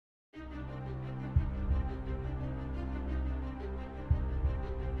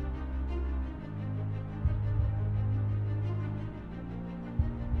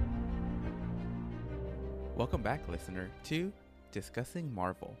Welcome back, listener, to Discussing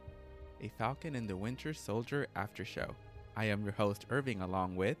Marvel, a Falcon and the Winter Soldier after show. I am your host, Irving,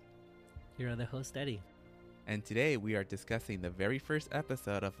 along with Your other host, Eddie. And today we are discussing the very first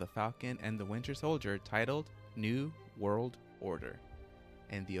episode of The Falcon and the Winter Soldier titled New World Order.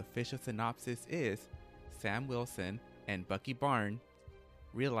 And the official synopsis is Sam Wilson and Bucky Barnes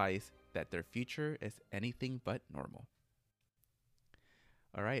realize that their future is anything but normal.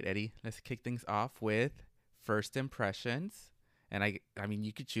 All right, Eddie, let's kick things off with first impressions. And I mean,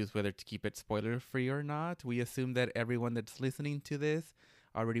 you could choose whether to keep it spoiler free or not. We assume that everyone that's listening to this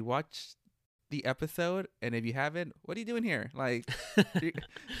already watched the episode, and if you haven't, what are you doing here? Like,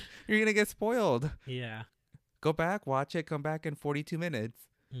 you're gonna get spoiled. Yeah. Go back, watch it, come back in 42 minutes.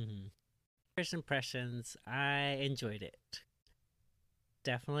 Mm-hmm. First impressions, I enjoyed it.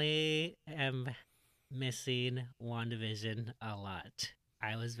 Definitely am missing WandaVision a lot.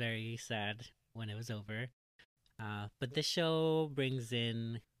 I was very sad when it was over. But this show brings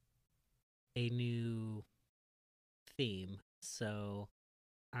in a new theme, so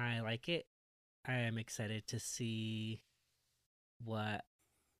I like it. I am excited to see what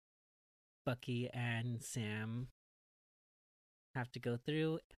Bucky and Sam have to go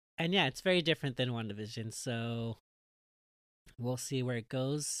through. And yeah, it's very different than WandaVision, so we'll see where it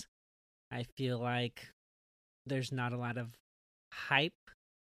goes. I feel like there's not a lot of hype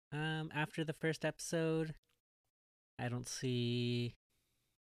after the first episode. I don't see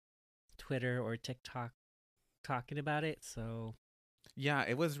Twitter or TikTok talking about it, so Yeah,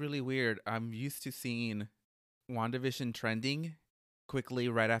 it was really weird. I'm used to seeing WandaVision trending quickly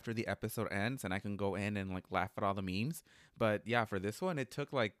right after the episode ends, and I can go in and like laugh at all the memes. But yeah, for this one, it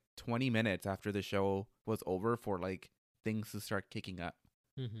took like 20 minutes after the show was over for like things to start kicking up.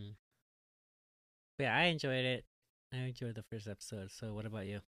 mm-hmm. But yeah, I enjoyed it. I enjoyed the first episode. So what about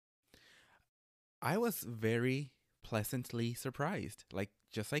you? I was very pleasantly surprised. Like,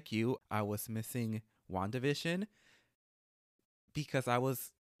 just like you, I was missing WandaVision because I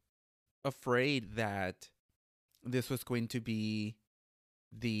was afraid that this was going to be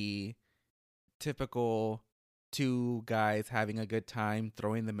the typical two guys having a good time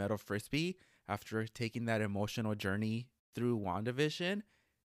throwing the metal frisbee after taking that emotional journey through WandaVision.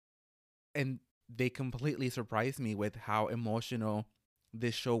 And they completely surprised me with how emotional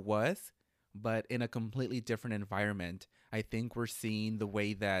this show was, but in a completely different environment. I think we're seeing the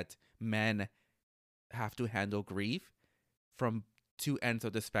way that men have to handle grief from two ends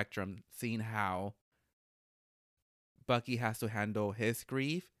of the spectrum, seeing how Bucky has to handle his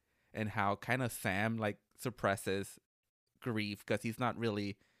grief and how kind of Sam like suppresses grief because he's not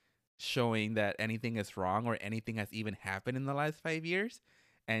really showing that anything is wrong or anything has even happened in the last 5 years.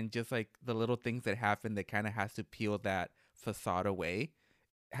 And just like the little things that happen that kind of has to peel that facade away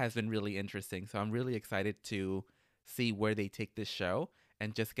has been really interesting. So I'm really excited to see where they take this show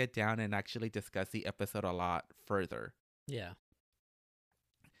and just get down and actually discuss the episode a lot further. Yeah.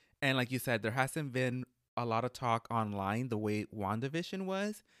 And like you said, there hasn't been a lot of talk online the way WandaVision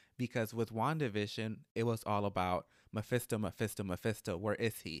was, because with WandaVision, it was all about Mephisto, Mephisto, Mephisto. Where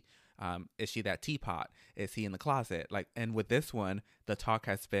is he? Is she that teapot? Is he in the closet? Like, and with this one, the talk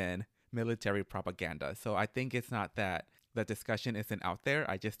has been military propaganda. So I think it's not that the discussion isn't out there.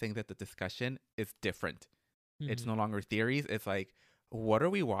 I just think that the discussion is different. Mm-hmm. It's no longer theories. It's like, what are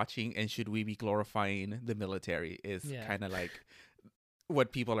we watching, and should we be glorifying the military? Is kind of like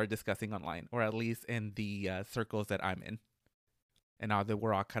what people are discussing online, or at least in the circles that I'm in. And now that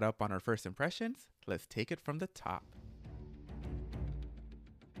we're all caught up on our first impressions, let's take it from the top.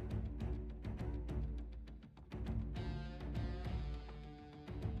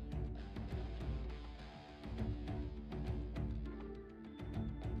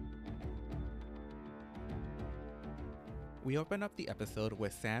 We open up the episode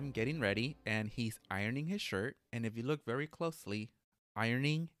with Sam getting ready, and he's ironing his shirt. And if you look very closely,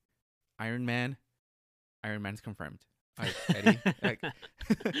 ironing, Iron Man's confirmed. Like, Eddie, like,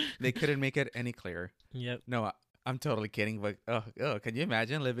 they couldn't make it any clearer. Yep. No, I'm totally kidding. But can you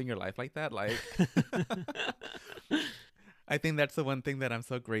imagine living your life like that? Like, I think that's the one thing that I'm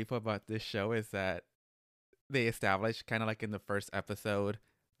so grateful about this show is that they established, kind of like in the first episode,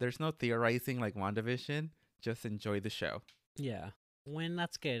 there's no theorizing like WandaVision. Just enjoy the show. Yeah. When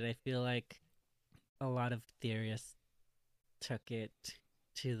that's good, I feel like a lot of theorists took it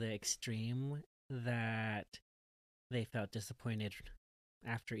to the extreme that they felt disappointed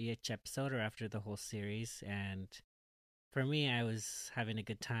after each episode or after the whole series. And for me, I was having a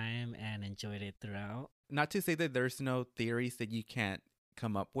good time and enjoyed it throughout. Not to say that there's no theories that you can't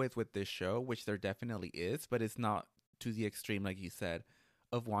come up with this show, which there definitely is, but it's not to the extreme, like you said,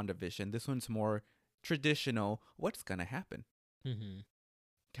 of WandaVision. This one's more traditional what's gonna happen Mm-hmm.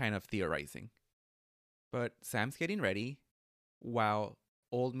 kind of theorizing. But Sam's getting ready while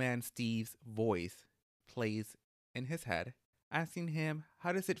old man Steve's voice plays in his head, asking him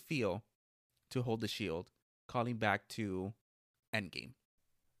how does it feel to hold the shield, calling back to Endgame.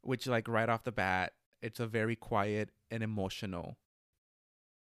 Which, like, right off the bat, it's a very quiet and emotional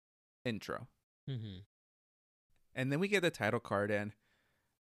intro. Mm-hmm. And then we get the title card, and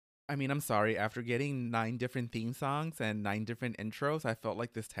I mean, I'm sorry, after getting 9 different theme songs and 9 different intros, I felt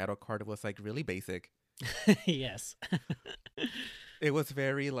like this title card was like really basic. Yes. It was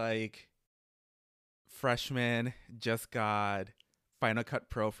very like freshman just got Final Cut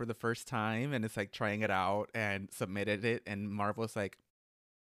Pro for the first time, and it's like trying it out and submitted it, and Marvel's like,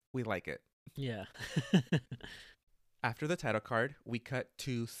 we like it. Yeah. After the title card, we cut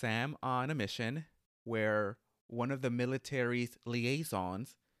to Sam on a mission where one of the military's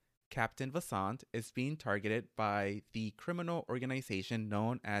liaisons, Captain Vassant, is being targeted by the criminal organization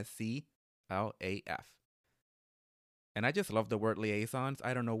known as CLAF. And I just love the word liaisons.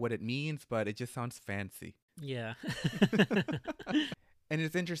 I don't know what it means, but it just sounds fancy. Yeah. And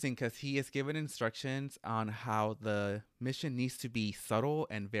it's interesting because he is given instructions on how the mission needs to be subtle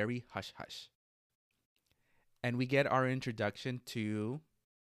and very hush hush. And we get our introduction to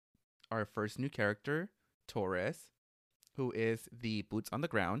our first new character, Torres, who is the boots on the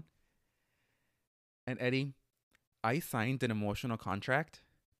ground. And Eddie, I signed an emotional contract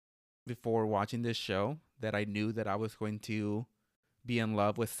before watching this show that I knew that I was going to be in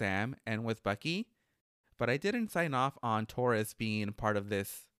love with Sam and with Bucky, but I didn't sign off on Torres being part of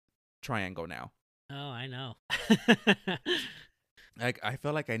this triangle now. Oh, I know. Like, I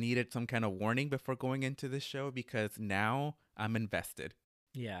felt like I needed some kind of warning before going into this show because now I'm invested.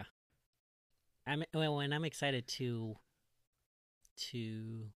 Yeah. When I'm excited to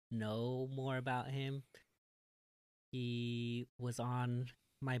know more about him. He was on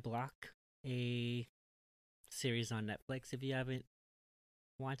My Block, a series on Netflix if you haven't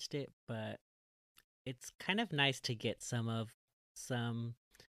watched it, but it's kind of nice to get some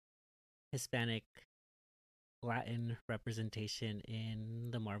Hispanic Latin representation in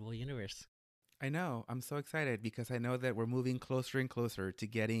the Marvel universe. I know. I'm so excited because I know that we're moving closer and closer to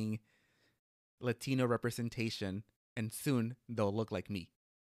getting Latino representation, and soon they'll look like me.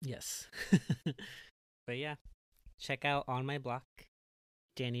 Yes. But yeah, check out On My Block.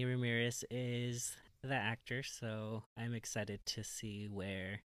 Danny Ramirez is the actor, so I'm excited to see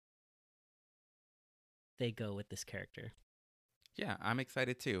where they go with this character. Yeah, I'm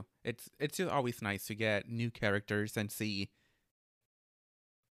excited too. It's just always nice to get new characters and see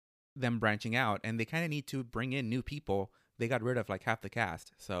them branching out, and they kind of need to bring in new people. They got rid of like half the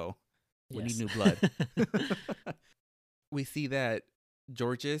cast, so we need new blood. We see that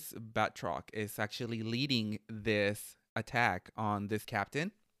Georges Batroc is actually leading this attack on this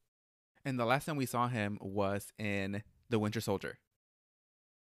captain. And the last time we saw him was in The Winter Soldier,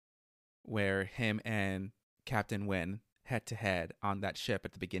 where him and Captain went head to head on that ship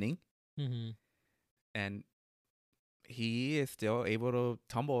at the beginning. Mm-hmm. And he is still able to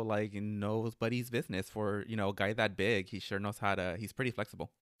tumble like nobody's business for, a guy that big. He sure knows how to, he's pretty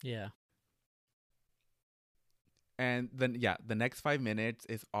flexible. Yeah. And then, the next 5 minutes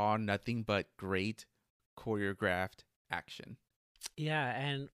is all nothing but great choreographed action. Yeah,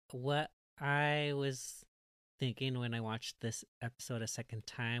 and what I was thinking when I watched this episode a second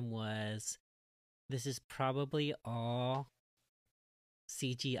time was this is probably all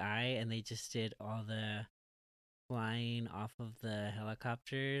CGI, and they just did all the flying off of the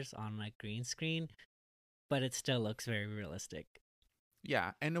helicopters on like green screen, but it still looks very realistic.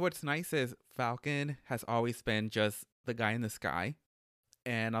 Yeah, and what's nice is Falcon has always been just the guy in the sky,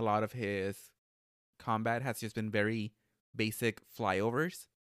 and a lot of his combat has just been very basic flyovers.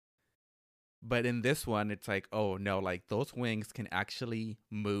 But in this one, it's like, oh no, like those wings can actually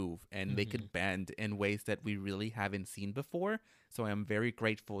move and they could bend in ways that we really haven't seen before. So I'm very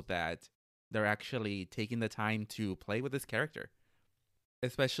grateful that they're actually taking the time to play with this character.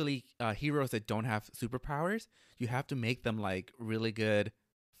 Especially heroes that don't have superpowers, you have to make them like really good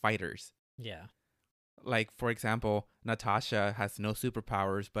fighters. Yeah. Like, for example, Natasha has no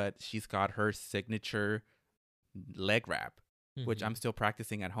superpowers, but she's got her signature leg wrap, which I'm still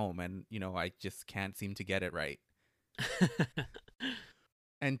practicing at home, and I just can't seem to get it right.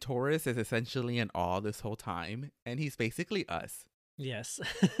 And Taurus is essentially in awe this whole time, and he's basically us. Yes.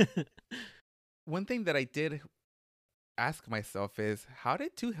 One thing that I did ask myself is, how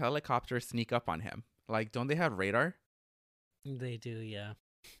did 2 helicopters sneak up on him? Like, don't they have radar? They do, yeah.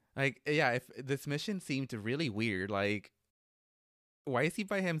 Like, yeah, if this mission seemed really weird, like, why is he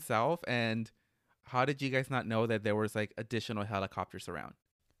by himself, and how did you guys not know that there was like additional helicopters around?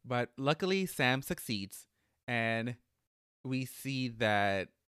 But luckily, Sam succeeds, and we see that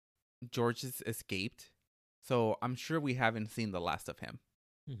George has escaped. So I'm sure we haven't seen the last of him.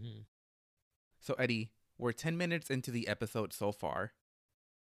 Hmm. So, Eddie, we're 10 minutes into the episode so far.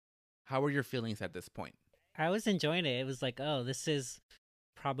 How are your feelings at this point? I was enjoying it. It was like, oh, this is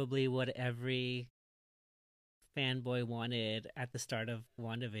probably what every fanboy wanted at the start of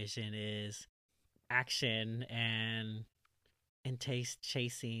WandaVision is action and taste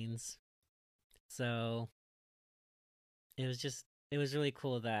chasings. So it was really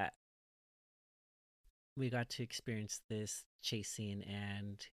cool that we got to experience this chasing,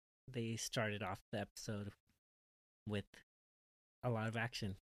 and they started off the episode with a lot of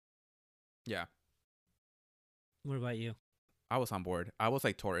action. Yeah, What about you? I was on board. I was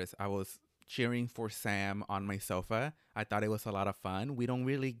like Taurus. I was cheering for Sam on my sofa. I thought it was a lot of fun. We don't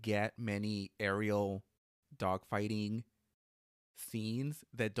really get many aerial dogfighting scenes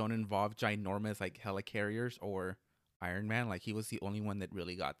that don't involve ginormous like helicarriers or Iron Man. Like he was the only one that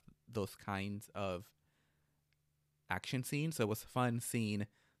really got those kinds of action scenes. So it was fun seeing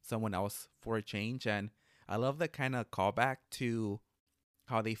someone else for a change. And I love that kind of callback to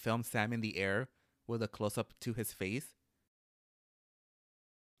how they filmed Sam in the air with a close up to his face.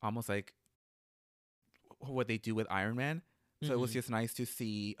 Almost like what they do with Iron Man. So it was Mm-hmm. just nice to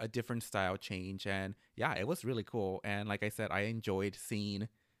see a different style change. And yeah, it was really cool. And like I said, I enjoyed seeing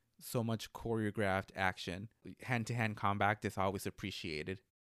so much choreographed action. Hand to hand combat is always appreciated.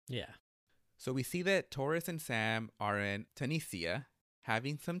 Yeah. So we see that Taurus and Sam are in Tunisia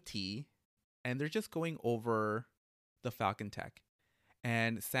having some tea, and they're just going over the Falcon tech.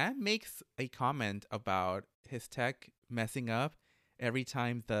 And Sam makes a comment about his tech messing up every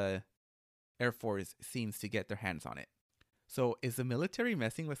time the Air Force seems to get their hands on it. So is the military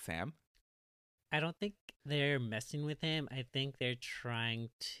messing with Sam? I don't think they're messing with him. I think they're trying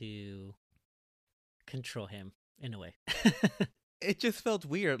to control him in a way. It just felt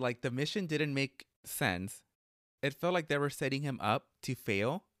weird. Like the mission didn't make sense. It felt like they were setting him up to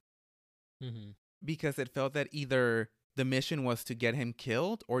fail Hmm. because it felt that either the mission was to get him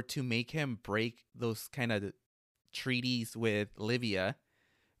killed or to make him break those kind of treaties with Livia,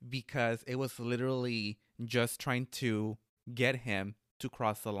 because it was literally just trying to get him to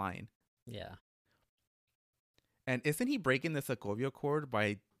cross the line. Yeah. And isn't he breaking the Sokovia Accord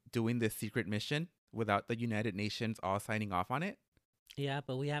by doing this secret mission without the United Nations all signing off on it? Yeah,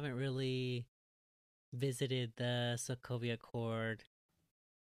 but we haven't really visited the Sokovia Accord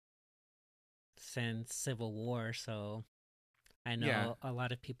since Civil War, so I Yeah. know a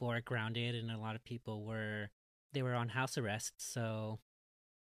lot of people are grounded and a lot of people were on house arrest, so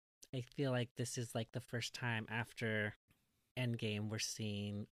I feel like this is like the first time after Endgame we're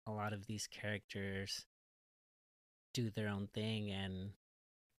seeing a lot of these characters do their own thing, and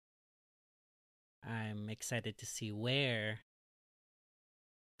I'm excited to see where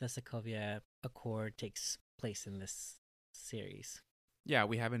the Sokovia Accord takes place in this series. Yeah,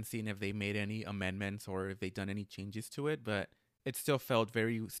 we haven't seen if they made any amendments or if they've done any changes to it, but it still felt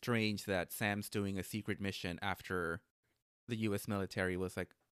very strange that Sam's doing a secret mission after the US military was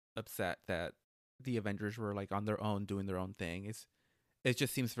like upset that the Avengers were like on their own doing their own thing. It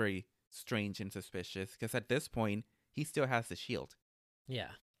just seems very strange and suspicious because at this point he still has the shield.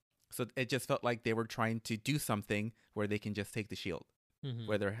 Yeah. So it just felt like they were trying to do something where they can just take the shield, Hmm.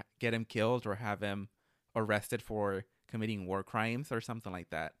 whether get him killed or have him arrested for committing war crimes or something like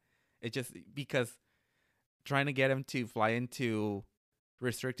that. It just because trying to get him to fly into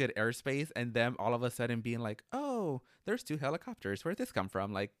restricted airspace and them all of a sudden being like, "Oh, there's two helicopters. Where'd this come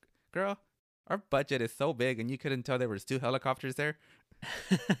from?" Like, girl, our budget is so big and you couldn't tell there was two helicopters there.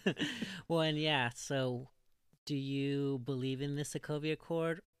 Well, and yeah, so do you believe in the Sokovia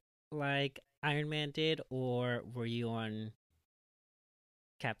Accord like Iron Man did, or were you on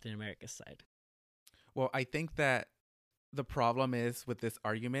Captain America's side? Well, I think that the problem is with this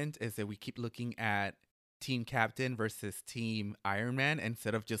argument is that we keep looking at Team Captain versus Team Iron Man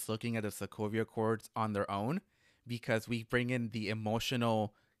instead of just looking at the Sokovia Accords on their own, because we bring in the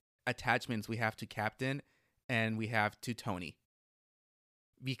emotional attachments we have to Captain and we have to Tony.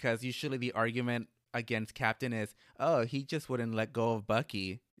 Because usually the argument against Captain is, oh, he just wouldn't let go of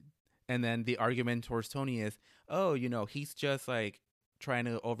Bucky. And then the argument towards Tony is, oh, he's just like trying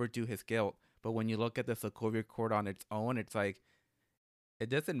to overdo his guilt. But when you look at the Sokovia Accord on its own, it's like, it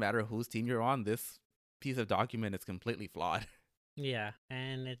doesn't matter whose team you're on. This piece of document is completely flawed. Yeah,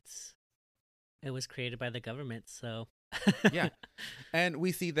 and it was created by the government, so Yeah. And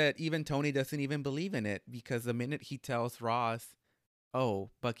we see that even Tony doesn't even believe in it because the minute he tells Ross oh,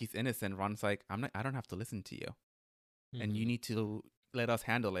 Bucky's innocent, Ron's like, I don't have to listen to you. And you Mhm. need to let us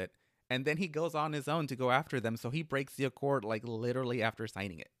handle it. And then he goes on his own to go after them. So he breaks the accord like literally after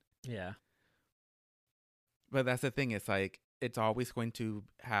signing it. Yeah. But that's the thing. It's like it's always going to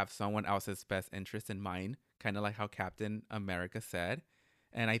have someone else's best interest in mind, kind of like how Captain America said.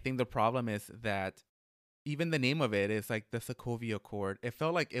 And I think the problem is that even the name of it is like the Sokovia Accord. It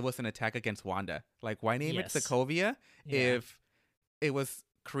felt like it was an attack against Wanda. Like, why name it Yes. Sokovia Yeah. if it was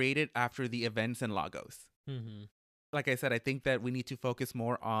created after the events in Lagos? Mhm. Like I said, I think that we need to focus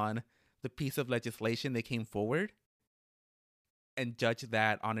more on the piece of legislation that came forward and judge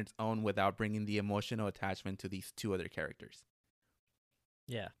that on its own without bringing the emotional attachment to these two other characters.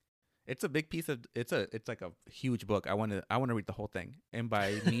 Yeah. It's a big piece of it's like a huge book. I want to read the whole thing. And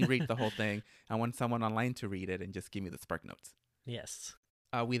by me read the whole thing, I want someone online to read it and just give me the spark notes. Yes.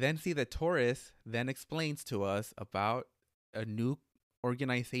 We then see that Taurus then explains to us about a new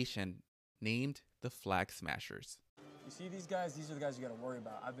organization named the Flag Smashers. You see these guys? These are the guys you got to worry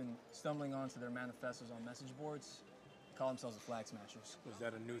about. I've been stumbling onto their manifestos on message boards. They call themselves the Flag Smashers. Was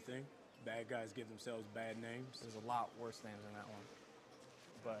that a new thing? Bad guys give themselves bad names? There's a lot worse names than that one.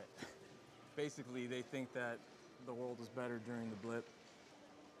 But basically, they think that the world was better during the blip.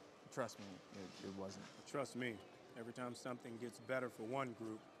 Trust me, it wasn't. Trust me, every time something gets better for one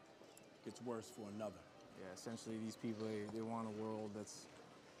group, it gets worse for another. Yeah, essentially, these people, they want a world that's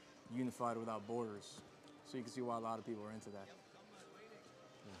unified without borders. So you can see why a lot of people are into that.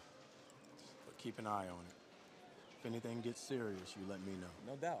 But keep an eye on it. If anything gets serious, you let me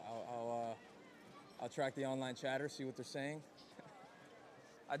know. No doubt. I'll track the online chatter, see what they're saying.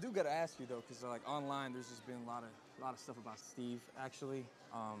 I do gotta ask you though, because like online, there's just been a lot of stuff about Steve. Actually,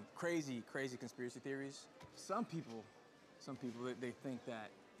 crazy conspiracy theories. Some people, they think that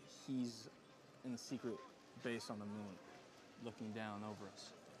he's in the secret base on the moon, looking down over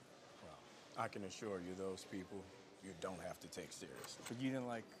us. Well, I can assure you, those people you don't have to take seriously. But you didn't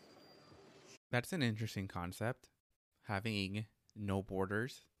like. That's an interesting concept, having no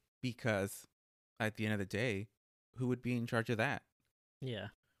borders, because at the end of the day, who would be in charge of that? Yeah.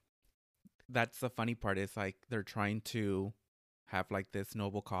 That's the funny part, is like they're trying to have like this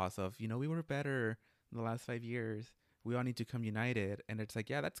noble cause of, we were better in the last 5 years. We all need to come united. And it's like,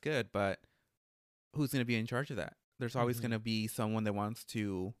 yeah, that's good, but who's going to be in charge of that? There's always Mhm. going to be someone that wants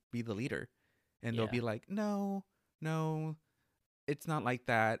to be the leader. And they'll Yeah. be like, no, it's not like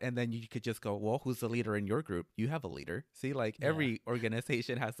that. And then you could just go, well, who's the leader in your group? You have a leader. See, like Yeah. every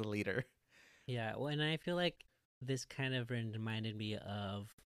organization has a leader. Yeah. Well, and I feel like this kind of reminded me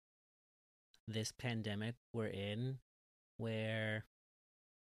of this pandemic we're in, where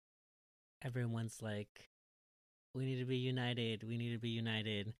everyone's like, we need to be united. We need to be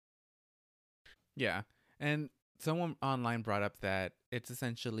united. Yeah. And someone online brought up that it's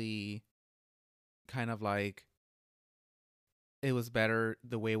essentially kind of like it was better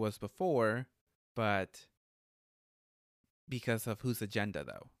the way it was before, but because of whose agenda,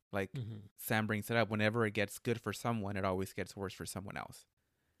 though. Like Mhm. Sam brings it up, whenever it gets good for someone, it always gets worse for someone else.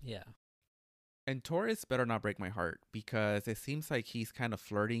 Yeah. And Taurus better not break my heart, because it seems like he's kind of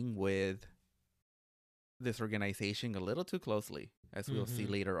flirting with this organization a little too closely, as we'll see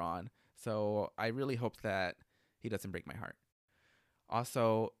Mhm. later on. So I really hope that he doesn't break my heart.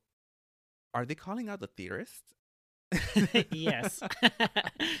 Also, are they calling out the theorists? Yes.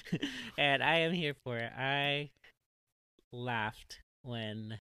 And I am here for it. I laughed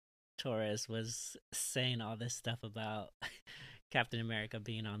when Torres was saying all this stuff about Captain America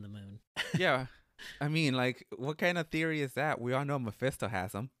being on the moon. Yeah. I mean, like, what kind of theory is that? We all know Mephisto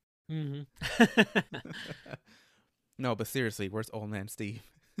has them. Mm-hmm. No, but seriously, where's Old Man Steve?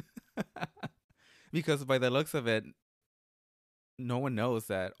 Because by the looks of it, no one knows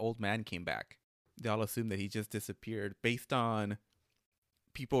that Old Man came back. They all assume that he just disappeared based on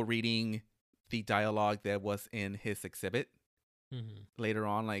people reading the dialogue that was in his exhibit. Mm-hmm. Later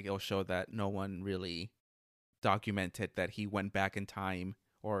on, like, it'll show that no one really documented that he went back in time,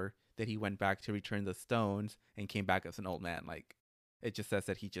 or that he went back to return the stones and came back as an old man. Like, it just says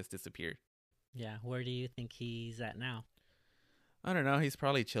that he just disappeared. Yeah, where do you think he's at now? I don't know. He's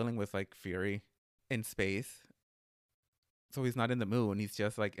probably chilling with like Fury in space. So he's not in the moon. He's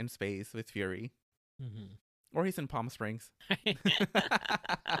just like in space with Fury. Mm-hmm. Or he's in Palm Springs.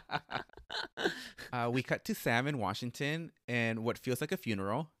 We cut to Sam in Washington and what feels like a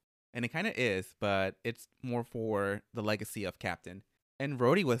funeral. And it kind of is, but it's more for the legacy of Captain. And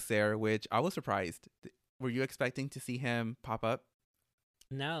Rhodey was there, which I was surprised. Were you expecting to see him pop up?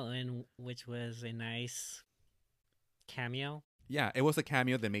 No, and which was a nice cameo. Yeah, it was a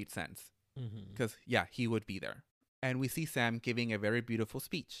cameo that made sense. Mm-hmm. Because, yeah, he would be there. And we see Sam giving a very beautiful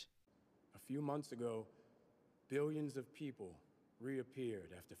speech. A few months ago, billions of people reappeared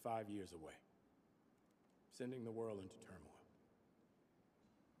after 5 years away, sending the world into turmoil.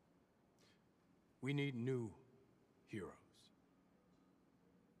 We need new heroes.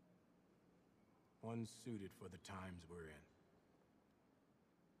 One suited for the times we're in.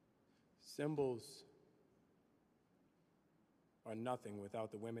 Symbols are nothing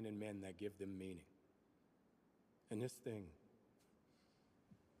without the women and men that give them meaning. And this thing,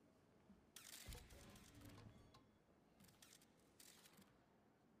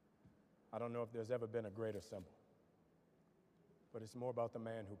 I don't know if there's ever been a greater symbol, but it's more about the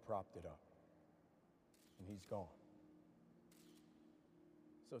man who propped it up. And he's gone.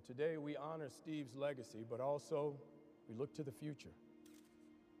 So today we honor Steve's legacy, but also we look to the future.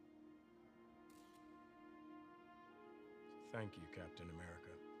 Thank you, Captain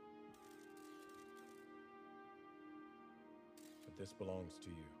America. But this belongs to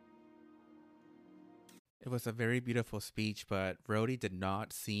you. It was a very beautiful speech, but Rhodey did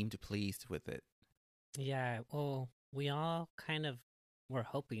not seem pleased with it. Yeah, well, we all kind of were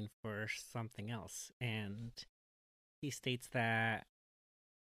hoping for something else. And he states that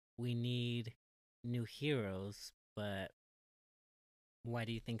we need new heroes, but why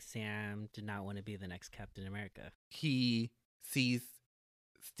do you think Sam did not want to be the next Captain America? He sees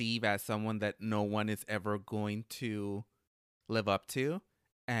Steve as someone that no one is ever going to live up to,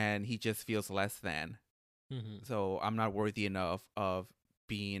 and he just feels less than. Mm-hmm. So I'm not worthy enough of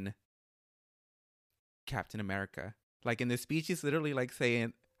being Captain America. Like in the speech, he's literally like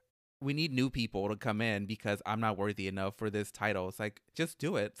saying, we need new people to come in because I'm not worthy enough for this title. It's like, just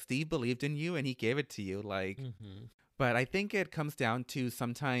do it. Steve believed in you and he gave it to you. Like, Mm-hmm. But I think it comes down to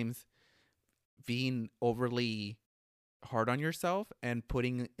sometimes being overly hard on yourself and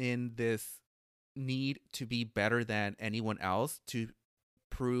putting in this need to be better than anyone else to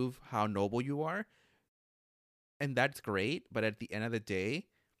prove how noble you are. And that's great, but at the end of the day,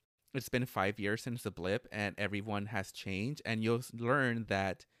 it's been 5 years since the blip and everyone has changed, and you'll learn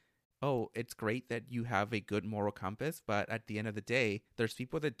that, oh, it's great that you have a good moral compass, but at the end of the day, there's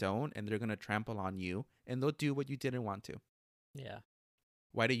people that don't, and they're going to trample on you, and they'll do what you didn't want to. Yeah.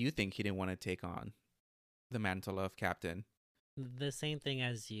 Why do you think he didn't want to take on the mantle of captain? The same thing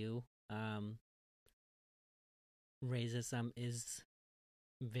as you. Racism is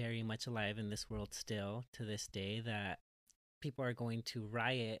very much alive in this world still to this day, that people are going to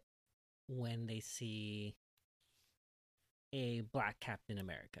riot when they see a black Captain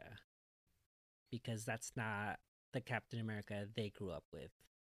America, because that's not the Captain America they grew up with.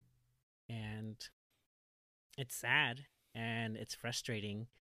 And it's sad and it's frustrating.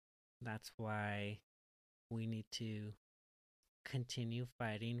 That's why we need to continue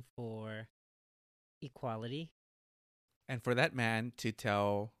fighting for equality. And for that man to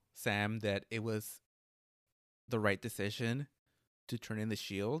tell Sam that it was the right decision to turn in the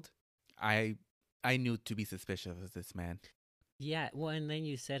shield, I knew to be suspicious of this man. Yeah, well, and then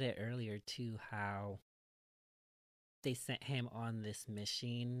you said it earlier too, how they sent him on this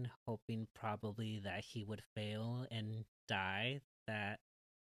mission hoping probably that he would fail and die, that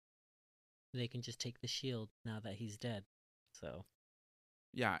they can just take the shield now that he's dead. So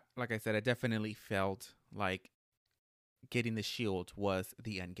Yeah, like I said, I definitely felt like getting the shield was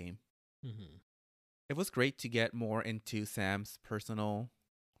the end game. mm-hmm. It was great to get more into Sam's personal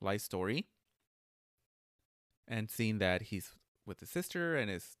life story and seeing that he's with his sister and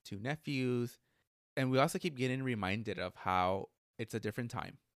his two nephews. And we also keep getting reminded of how it's a different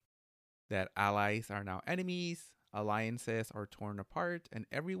time, that allies are now enemies, alliances are torn apart, and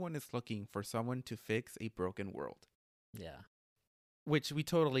everyone is looking for someone to fix a broken world. Yeah. Which we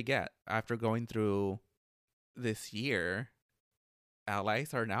totally get. After going through this year,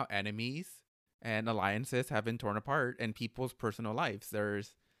 allies are now enemies and alliances have been torn apart in people's personal lives.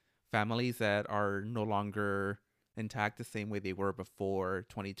 There's families that are no longer intact the same way they were before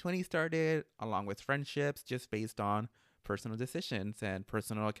 2020 started, along with friendships just based on personal decisions and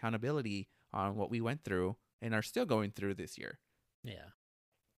personal accountability on what we went through and are still going through this year. Yeah.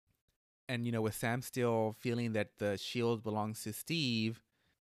 And, you know, with Sam still feeling that the shield belongs to Steve,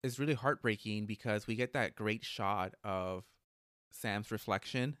 is really heartbreaking because we get that great shot of Sam's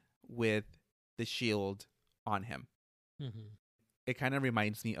reflection with the shield on him. Mm-hmm. It kind of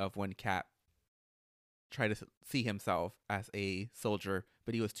reminds me of when Cap tried to see himself as a soldier,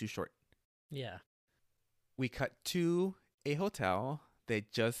 but he was too short. Yeah. We cut to a hotel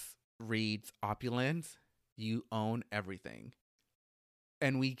that just reads opulence, you own everything.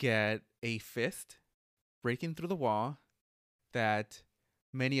 And we get a fist breaking through the wall that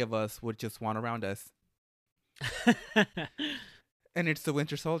many of us would just want around us. And it's the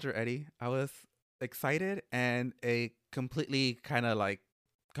Winter Soldier, Eddie. I was excited and it completely kind of like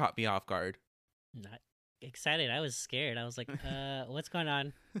caught me off guard. Not excited. I was scared. I was like, what's going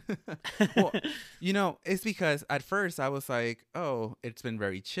on? Well, you know, it's because at first I was like, oh, it's been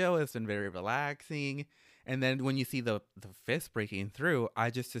very chill, it's been very relaxing. And then when you see the fist breaking through,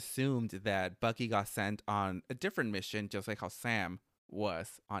 I just assumed that Bucky got sent on a different mission, just like how Sam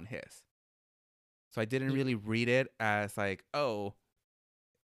was on his. So I didn't really read it as like, oh,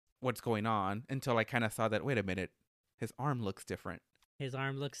 what's going on until I kind of saw that, wait a minute, his arm looks different. His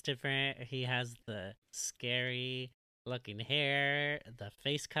arm looks different. He has the scary looking hair, the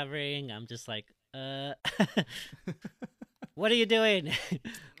face covering. I'm just like, what are you doing?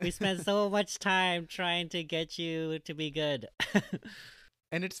 We spent so much time trying to get you to be good.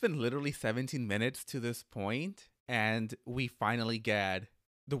 And it's been literally 17 minutes to this point, and we finally get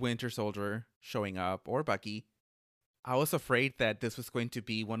the Winter Soldier showing up, or Bucky. I was afraid that this was going to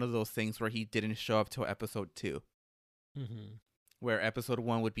be one of those things where he didn't show up till episode 2. Mm-hmm. Where episode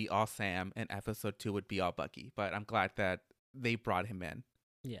 1 would be all Sam and episode 2 would be all Bucky. But I'm glad that they brought him in.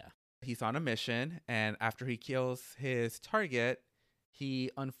 Yeah. He's on a mission, and after he kills his target,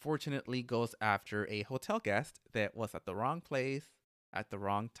 he unfortunately goes after a hotel guest that was at the wrong place at the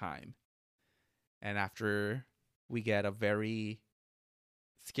wrong time. And after we get a very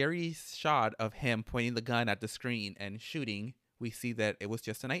scary shot of him pointing the gun at the screen and shooting, we see that it was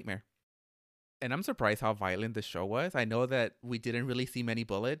just a nightmare. And I'm surprised how violent the show was. I know that we didn't really see many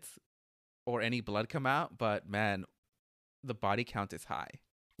bullets or any blood come out, but man, the body count is high.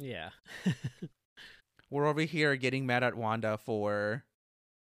 Yeah. We're over here getting mad at Wanda for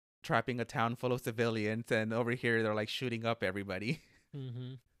trapping a town full of civilians, and over here they're like shooting up everybody.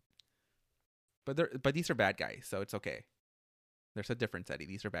 Mm-hmm. But these are bad guys, so it's okay. There's a difference, Eddie.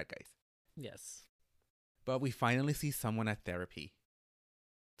 These are bad guys. Yes. But we finally see someone at therapy.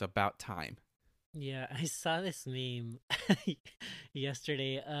 It's about time. Yeah, I saw this meme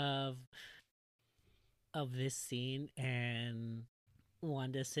yesterday of this scene and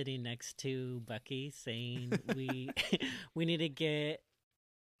Wanda sitting next to Bucky saying we we need to get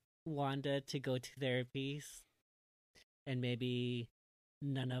Wanda to go to therapies, and maybe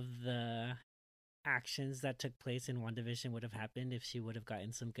none of the actions that took place in WandaVision would have happened if she would have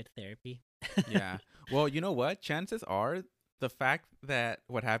gotten some good therapy. Yeah. Well, you know what? Chances are the fact that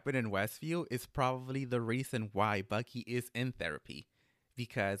what happened in Westview is probably the reason why Bucky is in therapy.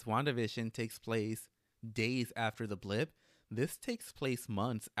 Because WandaVision takes place days after the blip. This takes place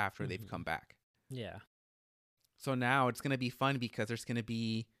months after they've come back. Yeah. So now it's going to be fun because there's going to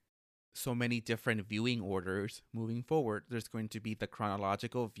be so many different viewing orders moving forward. There's going to be the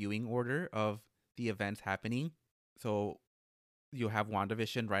chronological viewing order of the events happening. So you'll have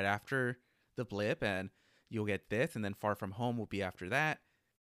WandaVision right after the blip, and you'll get this, and then Far From Home will be after that.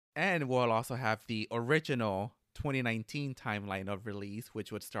 And we'll also have the original 2019 timeline of release,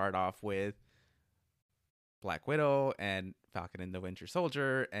 which would start off with Black Widow and Falcon and the Winter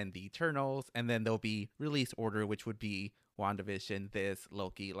Soldier and the Eternals, and then there'll be release order, which would be WandaVision, this,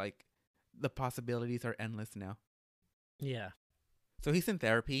 Loki. Like, the possibilities are endless now. Yeah. So he's in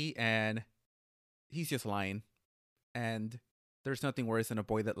therapy, and he's just lying. And there's nothing worse than a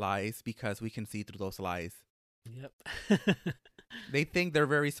boy that lies, because we can see through those lies. Yep. They think they're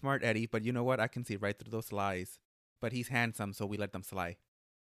very smart, Eddie, but you know what? I can see right through those lies. But he's handsome, so we let them slide.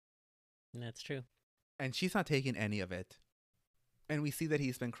 That's true. And she's not taking any of it. And we see that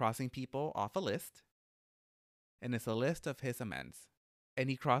he's been crossing people off a list. And it's a list of his amends. And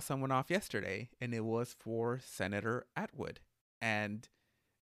he crossed someone off yesterday, and it was for Senator Atwood. And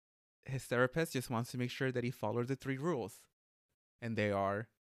his therapist just wants to make sure that he follows the 3 rules. And they are,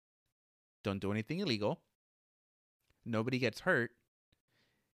 don't do anything illegal. Nobody gets hurt,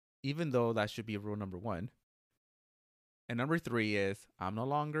 even though that should be rule number 1. And number 3 is, I'm no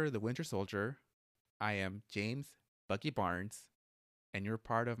longer the Winter Soldier. I am James Bucky Barnes, and you're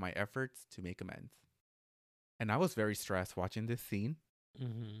part of my efforts to make amends. And I was very stressed watching this scene.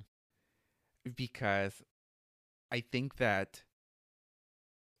 Mm-hmm. Because I think that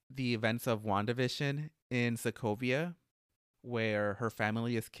the events of WandaVision in Sokovia, where her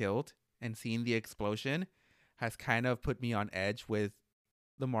family is killed, and seeing the explosion has kind of put me on edge with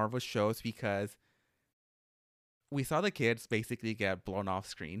the Marvel shows, because we saw the kids basically get blown off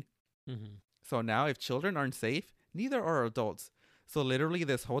screen. Mm-hmm. So now if children aren't safe, neither are adults. So literally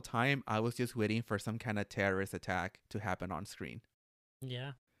this whole time, I was just waiting for some kind of terrorist attack to happen on screen.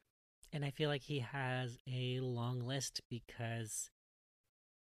 Yeah. And I feel like he has a long list because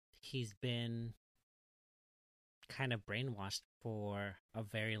he's been kind of brainwashed for a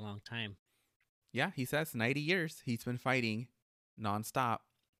very long time. Yeah, he says 90 years he's been fighting nonstop.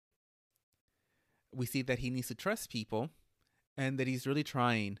 We see that he needs to trust people and that he's really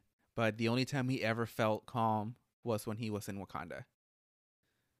trying, but the only time he ever felt calm was when he was in Wakanda.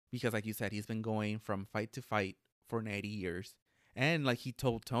 Because, like you said, he's been going from fight to fight for 90 years. And like he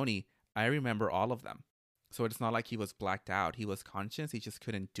told Tony, I remember all of them. So it's not like he was blacked out. He was conscious. He just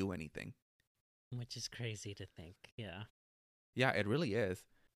couldn't do anything. Which is crazy to think. Yeah. Yeah, it really is.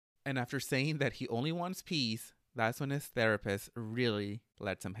 And after saying that he only wants peace, that's when his therapist really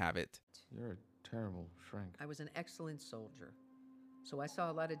lets him have it. You're a terrible shrink. I was an excellent soldier, so I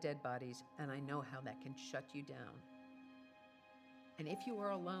saw a lot of dead bodies, and I know how that can shut you down. And if you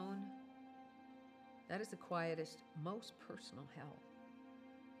are alone, that is the quietest, most personal hell.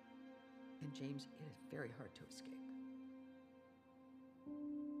 And James, it is very hard to escape.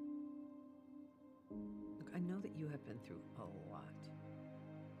 Look, I know that you have been through a lot,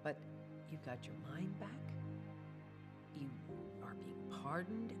 but you've got your mind back. You are being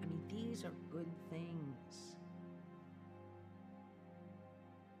pardoned. I mean, these are good things.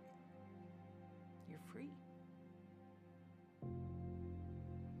 You're free.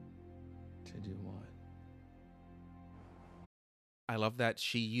 To do what? I love that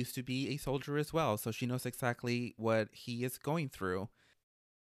she used to be a soldier as well, so she knows exactly what he is going through.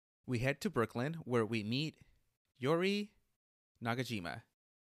 We head to Brooklyn, where we meet Yori Nagajima.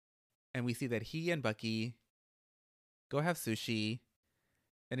 And we see that he and Bucky go have sushi,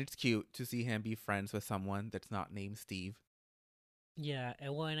 and it's cute to see him be friends with someone that's not named Steve. Yeah,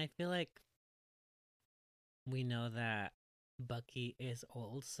 and I feel like we know that Bucky is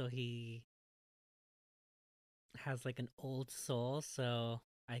old, so he has like an old soul, so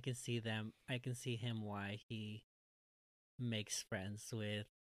I can see him why he makes friends with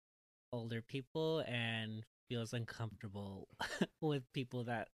older people and feels uncomfortable with people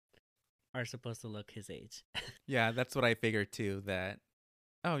that are supposed to look his age. Yeah, that's what I figured too, that,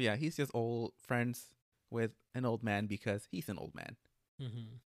 oh yeah, he's just old friends with an old man because he's an old man.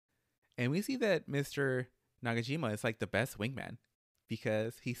 Mm-hmm. And we see that Mr. Nagajima is like the best wingman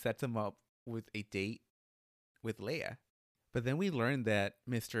because he sets him up with a date with Leia. But then we learn that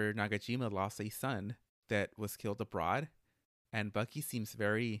Mr. Nagajima lost a son that was killed abroad, and Bucky seems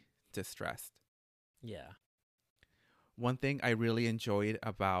very distressed. Yeah. One thing I really enjoyed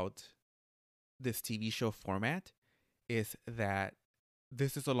about this TV show format is that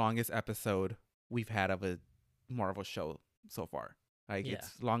this is the longest episode we've had of a Marvel show so far. Like, Yeah.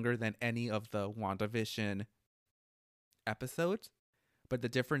 it's longer than any of the WandaVision episodes. But the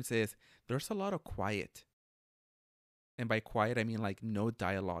difference is there's a lot of quiet. And by quiet, I mean like no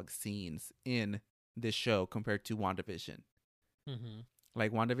dialogue scenes in this show compared to WandaVision. Mm-hmm.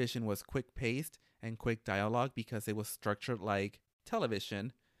 Like, WandaVision was quick paced and quick dialogue because it was structured like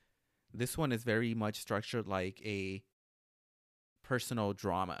television. This one is very much structured like a personal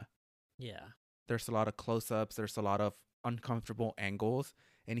drama. Yeah. There's a lot of close-ups, there's a lot of uncomfortable angles,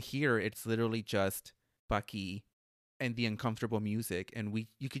 and here it's literally just Bucky and the uncomfortable music, and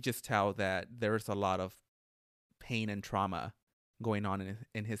you could just tell that there's a lot of pain and trauma going on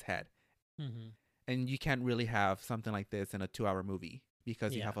in his head. Mm-hmm. And you can't really have something like this in a 2-hour movie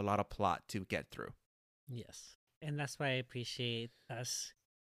because you Yeah. have a lot of plot to get through. Yes. And that's why I appreciate us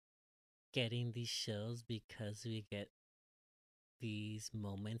getting these shows, because we get these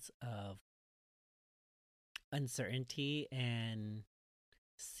moments of uncertainty and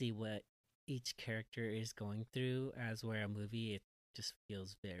see what each character is going through, as where a movie, it just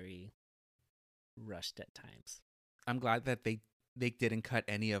feels very rushed at times. I'm glad that they didn't cut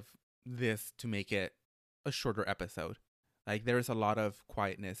any of this to make it a shorter episode. Like, there is a lot of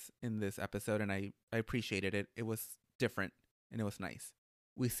quietness in this episode, and I appreciated it. It was different, and it was nice.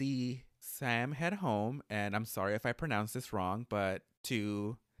 We see Sam head home, and I'm sorry if I pronounced this wrong, but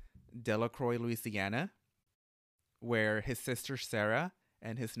to Delacroix, Louisiana, where his sister Sarah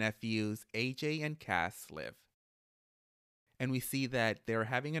and his nephews AJ and Cass live. And we see that they're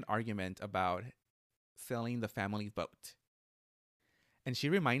having an argument about selling the family boat. And she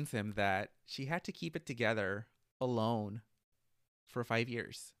reminds him that she had to keep it together alone for 5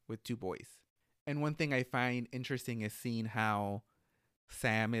 years with 2 boys. And one thing I find interesting is seeing how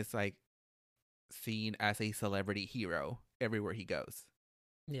Sam is like seen as a celebrity hero everywhere he goes.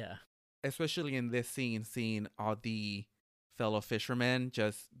 Yeah. Especially in this scene, seeing all the fellow fishermen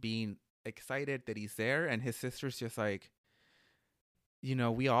just being excited that he's there, and his sister's just like, you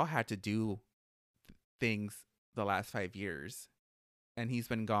know, we all had to do things the last 5 years, and he's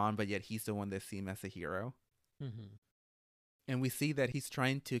been gone, but yet he's the one that seems as a hero. Mm-hmm. And we see that he's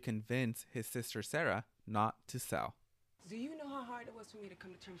trying to convince his sister Sarah not to sell. Do you know how hard it was for me to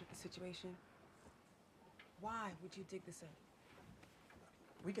come to terms with the situation? Why would you dig this up?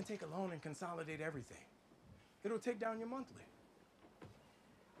 We can take a loan and consolidate everything. It'll take down your monthly.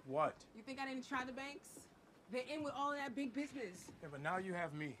 What? You think I didn't try the banks? They're in with all of that big business. Yeah, but now you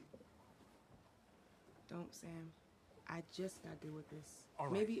have me. Don't, Sam. I just gotta deal with this. All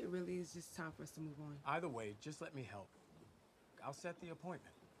right. Maybe it really is just time for us to move on. Either way, just let me help. I'll set the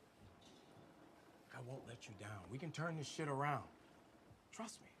appointment. I won't let you down. We can turn this shit around.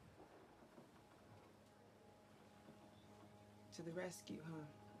 Trust me. To the rescue,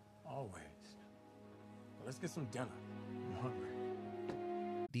 huh? Always. Well, let's get some dinner. I'm hungry.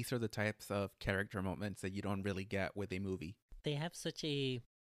 These are the types of character moments that you don't really get with a movie. They have such a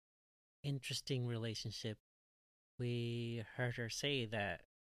interesting relationship. We heard her say that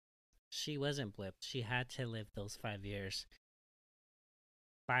she wasn't blipped. She had to live those 5 years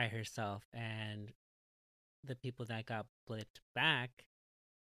by herself, and the people that got blipped back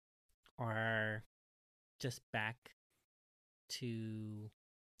are just back to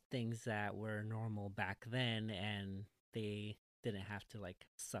things that were normal back then, and they didn't have to like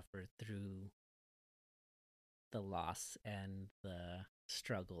suffer through the loss and the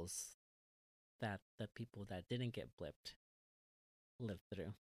struggles that the people that didn't get blipped lived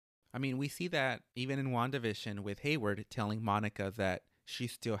through. I mean, we see that even in WandaVision with Hayward telling Monica that she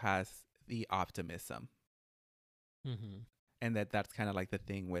still has the optimism. Mm-hmm. And that's kind of like the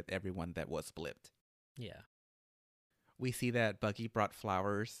thing with everyone that was blipped. Yeah. We see that Bucky brought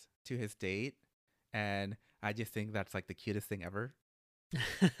flowers to his date, and I just think that's like the cutest thing ever.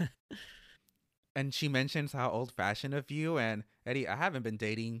 And she mentions how old-fashioned of you, and Eddie, I haven't been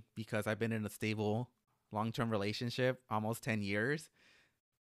dating because I've been in a stable long-term relationship almost 10 years.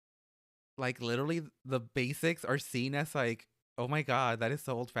 Like, literally, the basics are seen as like, oh my God, that is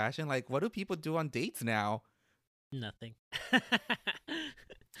so old-fashioned. Like, what do people do on dates now? Nothing.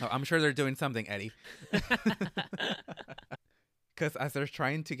 Oh, I'm sure they're doing something, Eddie. Because as they're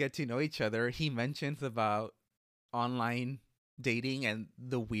trying to get to know each other, he mentions about online dating and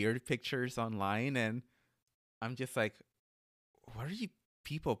the weird pictures online. And I'm just like, what are you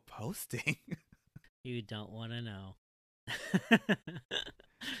people posting? You don't want to know.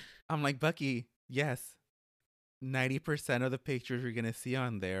 I'm like, Bucky, yes, 90% of the pictures you're going to see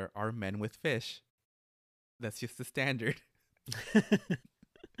on there are men with fish. That's just the standard.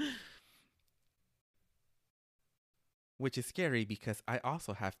 Which is scary because I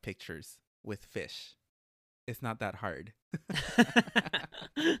also have pictures with fish. It's not that hard.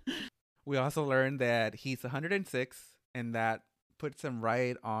 We also learned that he's 106, and that puts him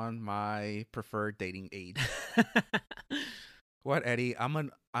right on my preferred dating age. What, Eddie? I'm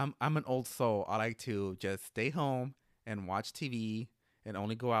an old soul. I like to just stay home and watch TV and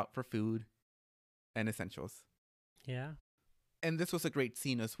only go out for food and essentials. Yeah. And this was a great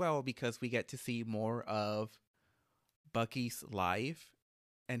scene as well because we get to see more of Bucky's life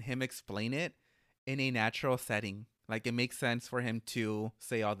and him explain it in a natural setting. Like, it makes sense for him to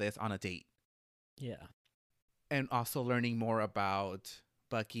say all this on a date. Yeah. And also learning more about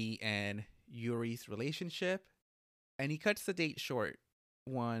Bucky and Yuri's relationship. And he cuts the date short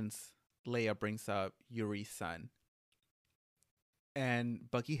once Leia brings up Yuri's son.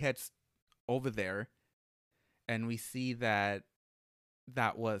 And Bucky heads over there, and we see that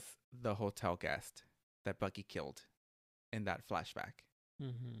was the hotel guest that Bucky killed in that flashback.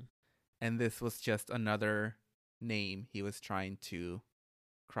 Mm-hmm. And this was just another name he was trying to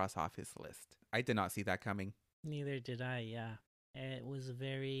cross off his list. I did not see that coming. Neither did I, yeah. It was a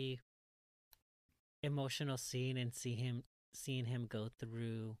very emotional scene, and seeing him go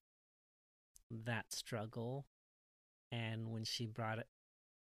through that struggle. And when she brought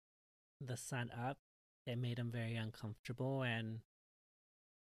the son up, it made him very uncomfortable, and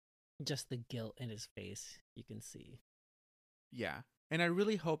just the guilt in his face you can see. Yeah. And I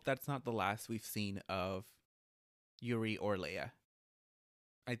really hope that's not the last we've seen of Yuri or Leia.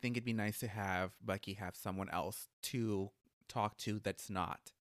 I think it'd be nice to have Bucky have someone else to talk to that's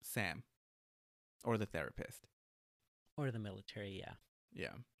not Sam or the therapist. Or the military, yeah.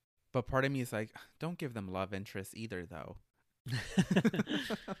 Yeah. But part of me is like, don't give them love interests either, though.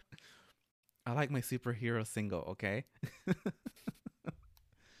 I like my superhero single, okay?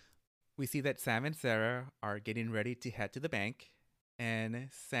 We see that Sam and Sarah are getting ready to head to the bank, and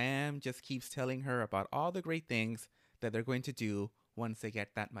Sam just keeps telling her about all the great things that they're going to do once they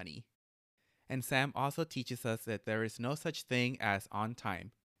get that money. And Sam also teaches us that there is no such thing as on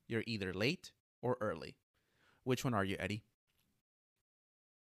time. You're either late or early. Which one are you, Eddie?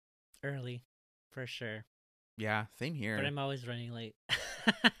 Early, for sure. Yeah, same here. But I'm always running late.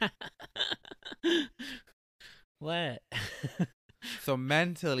 What? So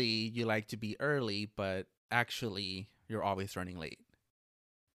mentally, you like to be early, but actually, you're always running late.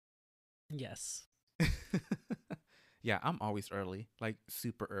 Yes. Yeah, I'm always early, like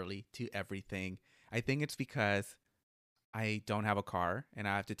super early to everything. I think it's because I don't have a car and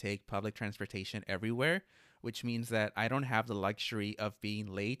I have to take public transportation everywhere, which means that I don't have the luxury of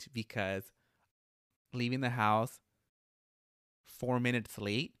being late because leaving the house 4 minutes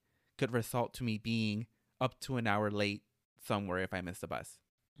late could result to me being up to an hour late somewhere if I miss the bus.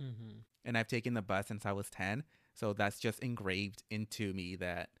 Mm-hmm. And I've taken the bus since I was 10, so that's just engraved into me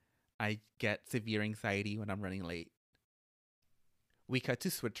that I get severe anxiety when I'm running late. We cut to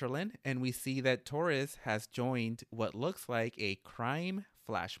Switzerland and we see that Torres has joined what looks like a crime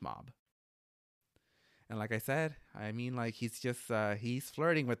flash mob. And like I said, I mean, like he's just, he's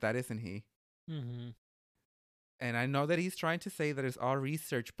flirting with that, isn't he? Mm-hmm. And I know that he's trying to say that it's all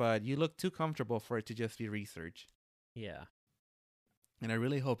research, but you look too comfortable for it to just be research. Yeah. And I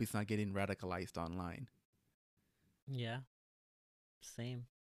really hope he's not getting radicalized online. Yeah. Same.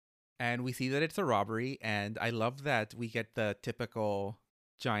 And we see that it's a robbery, and I love that we get the typical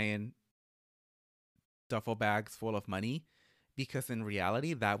giant duffel bags full of money, because in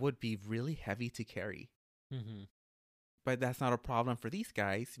reality, that would be really heavy to carry. Mm-hmm. But that's not a problem for these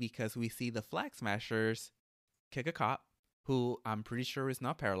guys, because we see the Flag Smashers kick a cop, who I'm pretty sure is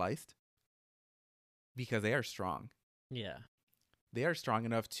not paralyzed, because they are strong. Yeah. They are strong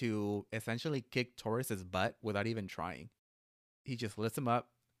enough to essentially kick Torres's butt without even trying. He just lifts him up,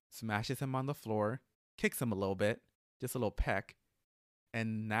 smashes him on the floor, kicks him a little bit, just a little peck,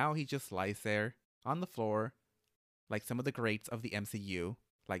 and now he just lies there on the floor like some of the greats of the MCU,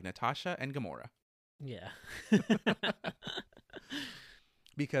 like Natasha and Gamora. Yeah.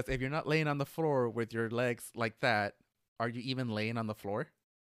 Because if you're not laying on the floor with your legs like that, are you even laying on the floor?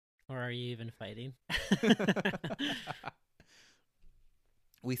 Or are you even fighting?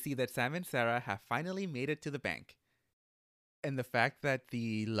 We see that Sam and Sarah have finally made it to the bank. And the fact that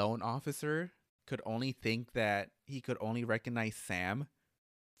the loan officer could only think that he could only recognize Sam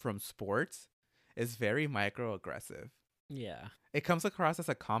from sports is very microaggressive. Yeah. It comes across as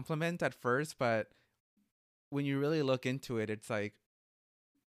a compliment at first, but when you really look into it, it's like,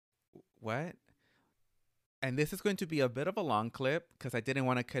 what? And this is going to be a bit of a long clip because I didn't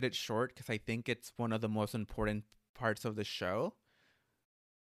want to cut it short because I think it's one of the most important parts of the show.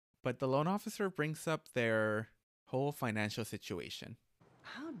 But the loan officer brings up their whole financial situation.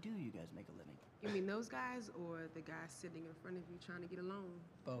 How do you guys make a living? You mean those guys or the guys sitting in front of you trying to get a loan?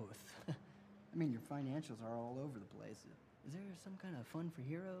 Both. I mean, your financials are all over the place. Is there some kind of fund for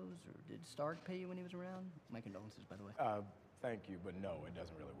heroes, or did Stark pay you when he was around? My condolences, by the way. Thank you, but no, it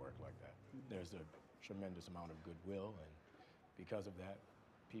doesn't really work like that. There's a tremendous amount of goodwill, and because of that,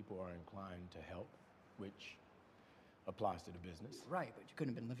 people are inclined to help, which applies to the business. Right, but you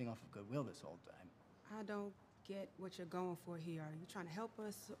couldn't have been living off of goodwill this whole time. I don't get what you're going for here. Are you trying to help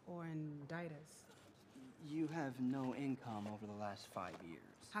us or indict us? You have no income over the last 5 years.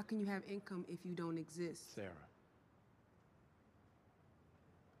 How can you have income if you don't exist? Sarah,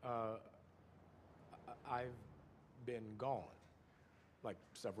 I've been gone, like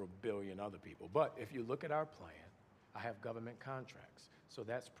several billion other people. But if you look at our plan, I have government contracts. So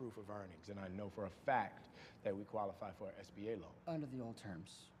that's proof of earnings. And I know for a fact that we qualify for an SBA loan. Under the old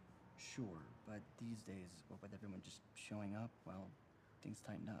terms, sure. But these days, what with everyone just showing up, well, things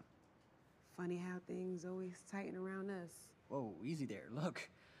tighten up. Funny how things always tighten around us. Whoa, easy there. Look,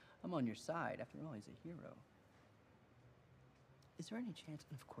 I'm on your side. After all, he's a hero. Is there any chance,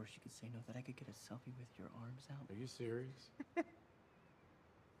 and of course you could say no, that I could get a selfie with your arms out? Are you serious?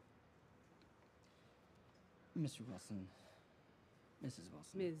 Mr. Wilson. Mrs.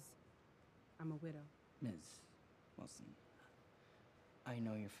 Wilson. Ms. I'm a widow. Ms. Wilson. I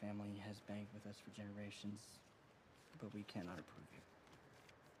know your family has banked with us for generations, but we cannot approve you.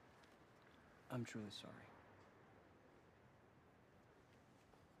 I'm truly sorry.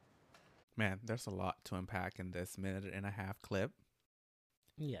 Man, there's a lot to unpack in this 1.5-minute clip.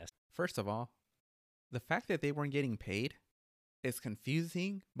 Yes. First of all, the fact that they weren't getting paid is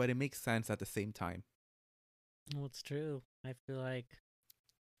confusing, but it makes sense at the same time. Well, it's true. I feel like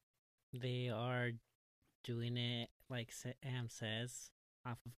they are doing it, like Sam says,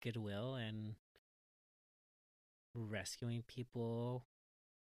 off of goodwill and rescuing people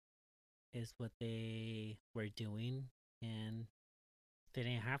is what they were doing, and they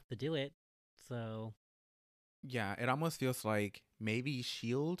didn't have to do it. So Yeah, it almost feels like maybe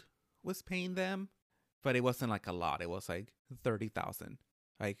S.H.I.E.L.D. was paying them, but it wasn't like a lot. It was like $30,000.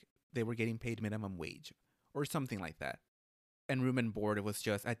 Like they were getting paid minimum wage or something like that. And room and board, it was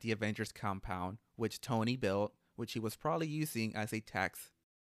just at the Avengers compound, which Tony built which he was probably using as a tax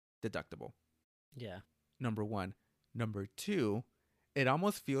deductible. Yeah. Number one. Number two, it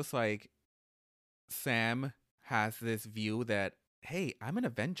almost feels like Sam has this view that, hey, I'm an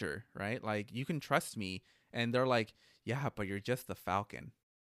Avenger, right? Like, you can trust me. And they're like, yeah, but you're just the Falcon.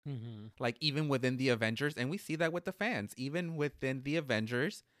 Mm-hmm. Like, even within the Avengers, and we see that with the fans, even within the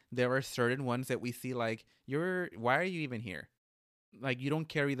Avengers, there are certain ones that we see like, why are you even here? Like, you don't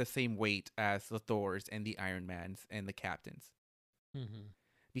carry the same weight as the Thors and the Iron Mans and the Captains. Mm-hmm.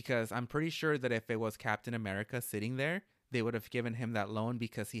 Because I'm pretty sure that if it was Captain America sitting there, they would have given him that loan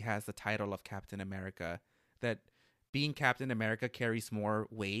because he has the title of Captain America. That being Captain America carries more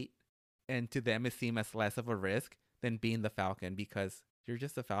weight, and to them it seems as less of a risk than being the Falcon, because you're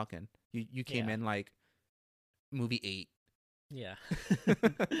just a Falcon. You came Yeah. in like movie 8. Yeah.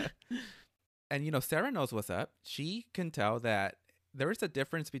 And, you know, Sarah knows what's up. She can tell that there is a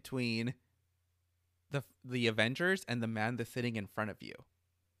difference between the Avengers and the man that's sitting in front of you.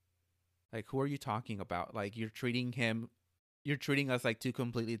 Like, who are you talking about? Like, you're treating us like two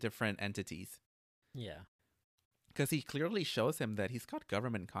completely different entities. Yeah. Because he clearly shows him that he's got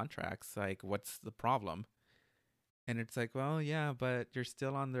government contracts. Like, what's the problem? And it's like, well, yeah, but you're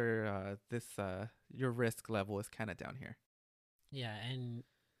still under your risk level is kind of down here. Yeah, and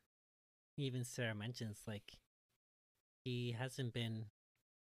even Sarah mentions, like, he hasn't been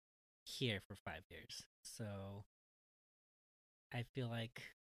here for 5 years. So I feel like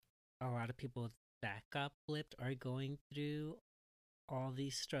a lot of people that got blipped are going through all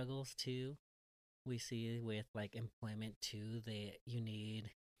these struggles too. We see with like employment too, you need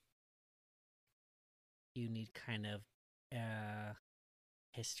kind of a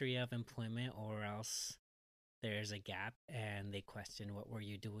history of employment, or else there's a gap and they question what were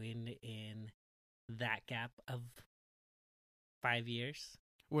you doing in that gap of 5 years.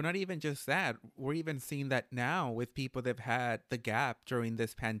 Well, not even just that. We're even seeing that now with people that have had the gap during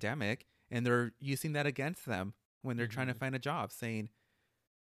this pandemic, and they're using that against them when they're trying to find a job, saying,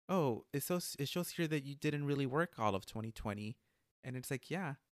 oh, it shows here that you didn't really work all of 2020. And it's like,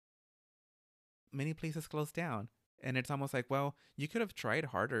 yeah, many places closed down. And it's almost like, well, you could have tried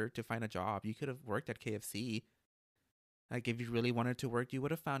harder to find a job. You could have worked at KFC. Like, if you really wanted to work, you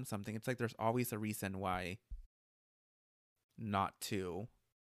would have found something. It's like there's always a reason why not to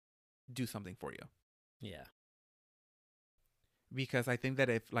do something for you. Yeah. Because I think that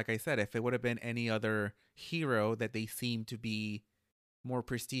if, like I said, if it would have been any other hero that they seem to be more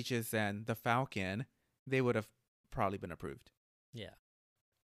prestigious than the Falcon, they would have probably been approved. Yeah.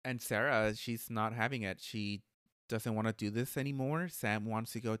 And Sarah, she's not having it. She doesn't want to do this anymore. Sam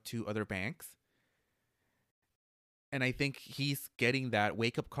wants to go to other banks. And I think he's getting that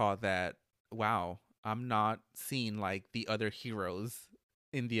wake-up call that, wow, I'm not seen like the other heroes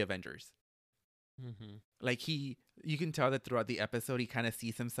in the Avengers. Mm-hmm. Like, you can tell that throughout the episode, he kind of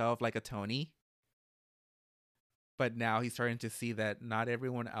sees himself like a Tony. But now he's starting to see that not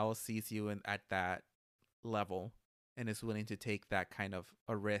everyone else sees you at that level and is willing to take that kind of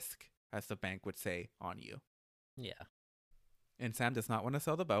a risk, as the bank would say, on you. Yeah. And Sam does not want to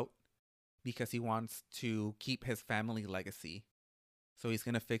sell the boat because he wants to keep his family legacy. So he's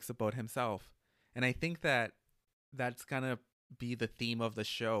going to fix the boat himself. And I think that that's going to be the theme of the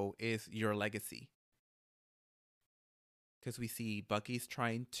show, is your legacy. Because we see Bucky's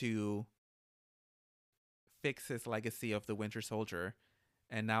trying to fix his legacy of the Winter Soldier.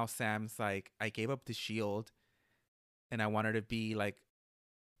 And now Sam's like, I gave up the shield and I wanted to be like,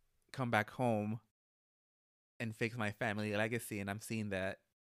 come back home and fix my family legacy. And I'm seeing that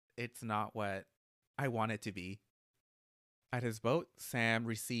it's not what I want it to be. At his boat, Sam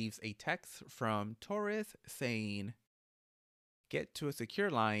receives a text from Torres saying, get to a secure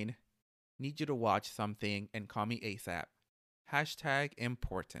line, need you to watch something and call me ASAP. Hashtag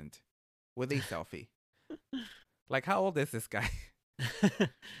important. With a selfie. Like, how old is this guy?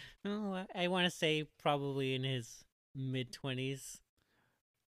 Oh, I want to say probably in his mid-20s.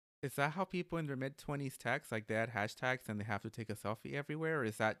 Is that how people in their mid-20s text? Like, they add hashtags and they have to take a selfie everywhere? Or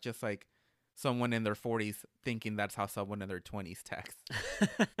is that just like someone in their 40s thinking that's how someone in their 20s texts?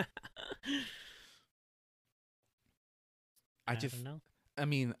 I don't know. I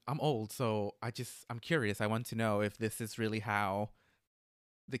mean, I'm old, so I'm curious. I want to know if this is really how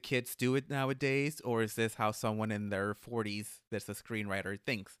the kids do it nowadays, or is this how someone in their 40s that's a screenwriter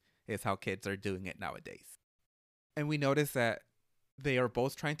thinks is how kids are doing it nowadays. And we notice that they are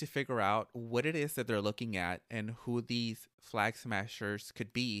both trying to figure out what it is that they're looking at and who these flag smashers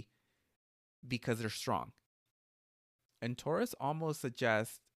could be because they're strong. And Torres almost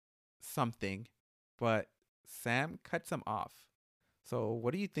suggests something, but Sam cuts him off. So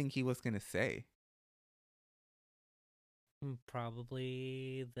what do you think he was going to say?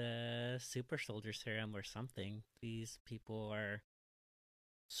 Probably the super soldier serum or something. These people are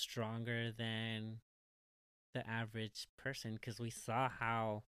stronger than the average person because we saw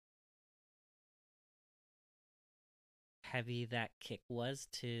how heavy that kick was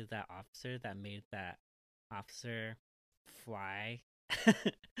to that officer that made that officer fly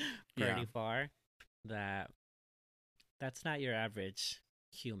pretty Yeah. far. That's not your average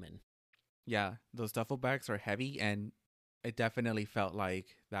human. Yeah, those duffel bags are heavy, and it definitely felt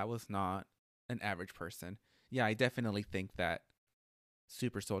like that was not an average person. Yeah, I definitely think that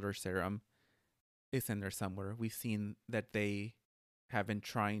super soldier serum is in there somewhere. We've seen that they have been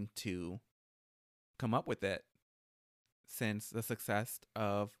trying to come up with it since the success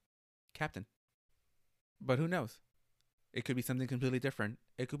of Captain. But who knows? It could be something completely different.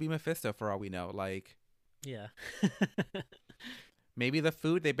 It could be Mephisto for all we know. Like, Yeah. maybe the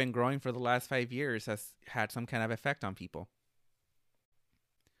food they've been growing for the last 5 years has had some kind of effect on people.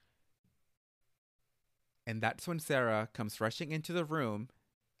 And that's when Sarah comes rushing into the room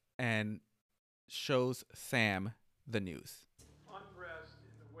and shows Sam the news. Unrest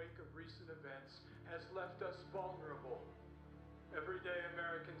in the wake of recent events has left us vulnerable. Everyday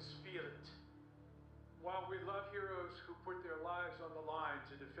Americans feel it. While we love heroes who put their lives on the line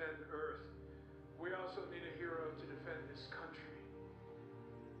to defend Earth, we also need a hero to defend this country.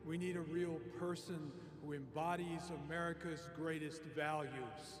 We need a real person who embodies America's greatest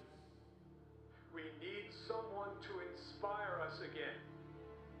values. We need someone to inspire us again.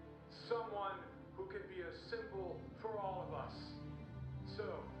 Someone who can be a symbol for all of us.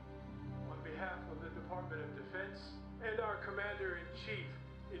 So, on behalf of the Department of Defense and our Commander-in-Chief,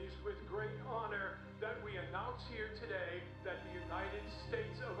 it is with great honor that we announce here today that the United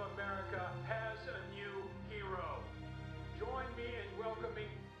States of America has a new hero. Join me in welcoming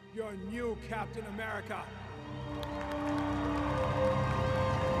Your new Captain America.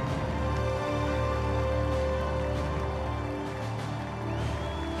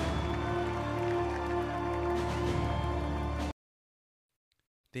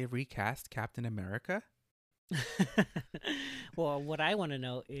 They recast Captain America? Well, what I want to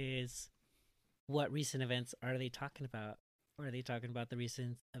know is what recent events are they talking about? Are they talking about the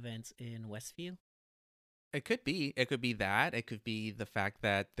recent events in Westview? It could be. It could be that. It could be the fact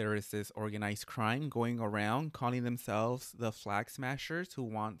that there is this organized crime going around calling themselves the Flag Smashers who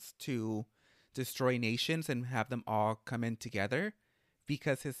wants to destroy nations and have them all come in together,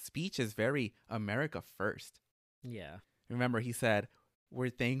 because his speech is very America first. Yeah. Remember, he said, "We're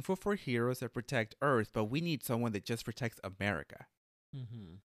thankful for heroes that protect Earth, but we need someone that just protects America."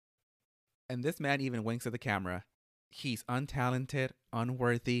 Mm-hmm. And this man even winks at the camera. He's untalented,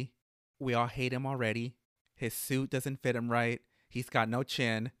 unworthy. We all hate him already. His suit doesn't fit him right. He's got no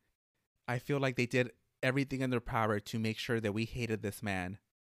chin. I feel like they did everything in their power to make sure that we hated this man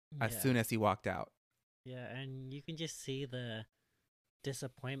as soon as he walked out. Yeah, and you can just see the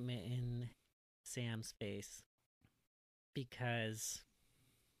disappointment in Sam's face because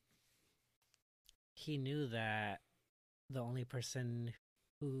he knew that the only person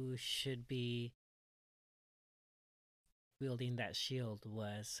who should be wielding that shield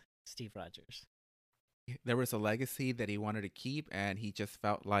was Steve Rogers. There was a legacy that he wanted to keep, and he just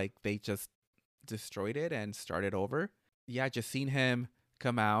felt like they just destroyed it and started over. Yeah, just seeing him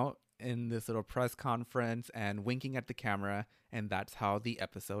come out in this little press conference and winking at the camera, and that's how the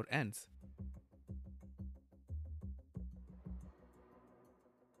episode ends.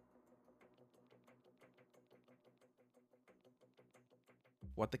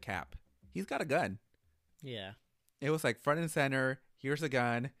 What the cap? He's got a gun. Yeah. It was like front and center, here's a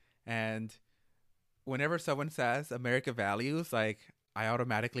gun, and whenever someone says America values, like, I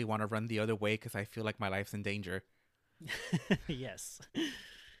automatically want to run the other way because I feel like my life's in danger. Yes.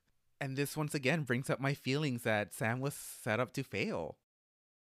 And this once again brings up my feelings that Sam was set up to fail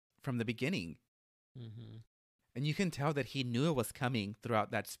from the beginning. Mm-hmm. And you can tell that he knew it was coming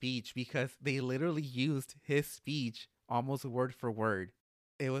throughout that speech because they literally used his speech almost word for word.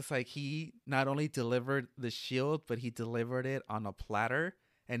 It was like he not only delivered the shield, but he delivered it on a platter.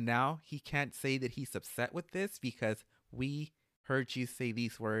 And now he can't say that he's upset with this because we heard you say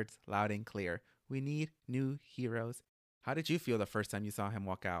these words loud and clear. We need new heroes. How did you feel the first time you saw him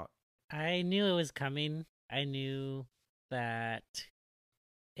walk out? I knew it was coming. I knew that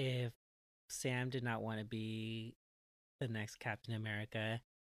if Sam did not want to be the next Captain America,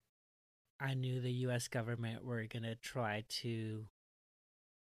 I knew the US government were going to try to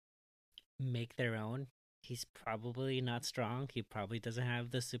make their own. He's probably not strong. He probably doesn't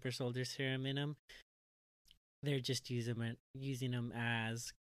have the super soldier serum in him. They're just using him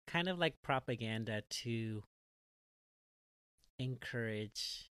as kind of like propaganda to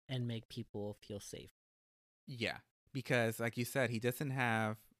encourage and make people feel safe. Yeah, because like you said, he doesn't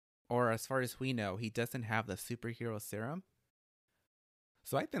have, or as far as we know, he doesn't have the superhero serum.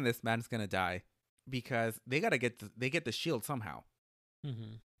 So I think this man's gonna die because they gotta they get the shield somehow.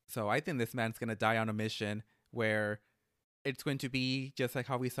 Mm-hmm. So I think this man's gonna die on a mission where it's going to be just like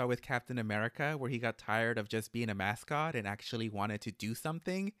how we saw with Captain America, where he got tired of just being a mascot and actually wanted to do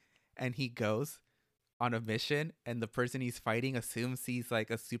something, and he goes on a mission, and the person he's fighting assumes he's like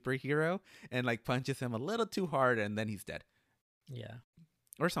a superhero and like punches him a little too hard, and then he's dead. Yeah.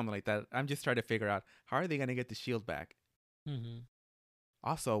 Or something like that. I'm just trying to figure out how are they gonna get the shield back. Mm-hmm.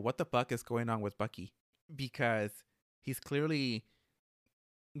 Also, what the fuck is going on with Bucky? Because he's clearly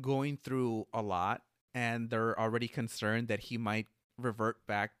going through a lot, and they're already concerned that he might revert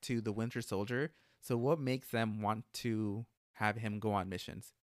back to the Winter Soldier. So what makes them want to have him go on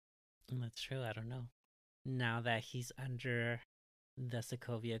missions? That's true. I don't know. Now that he's under the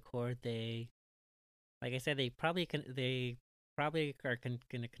Sokovia Accord, they, like I said, they probably are going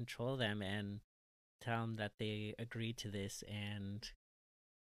to control them and tell them that they agreed to this and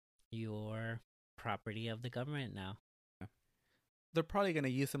you're property of the government now. They're probably going to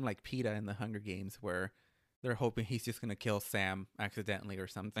use him like PETA in the Hunger Games, where they're hoping he's just going to kill Sam accidentally or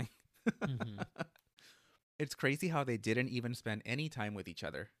something. Mm-hmm. It's crazy how they didn't even spend any time with each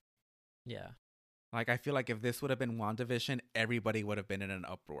other. Yeah. Like, I feel like if this would have been WandaVision, everybody would have been in an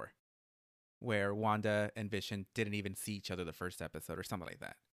uproar, where Wanda and Vision didn't even see each other the first episode or something like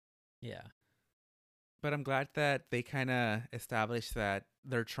that. Yeah. But I'm glad that they kind of established that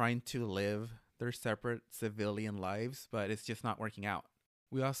they're trying to live their separate civilian lives, but it's just not working out.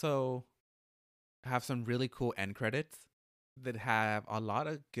 We also have some really cool end credits that have a lot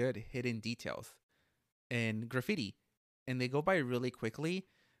of good hidden details in graffiti, and they go by really quickly,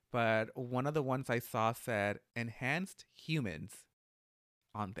 but one of the ones I saw said enhanced humans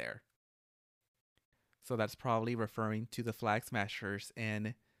on there. So that's probably referring to the Flag Smashers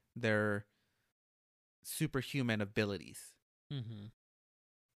and their superhuman abilities. Mm-hmm.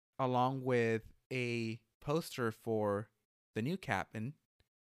 Along with a poster for the new Captain.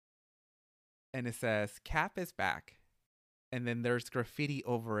 And it says, Cap is back. And then there's graffiti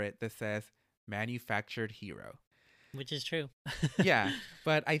over it that says, manufactured hero. Which is true. Yeah,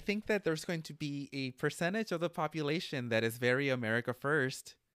 but I think that there's going to be a percentage of the population that is very America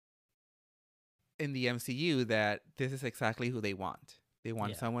first in the MCU that this is exactly who they want. They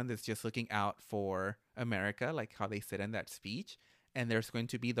want someone that's just looking out for America, like how they said in that speech. And there's going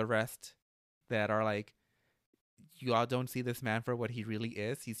to be the rest that are like, you all don't see this man for what he really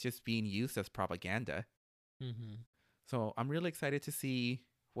is. He's just being used as propaganda. Mm-hmm. So I'm really excited to see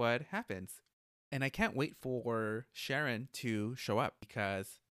what happens. And I can't wait for Sharon to show up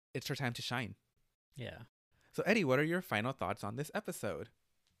because it's her time to shine. Yeah. So Eddie, what are your final thoughts on this episode?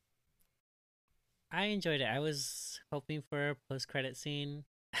 I enjoyed it. I was hoping for a post-credit scene,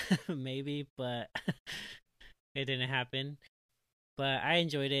 maybe, but it didn't happen. But I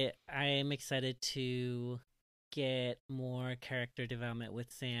enjoyed it. I am excited to get more character development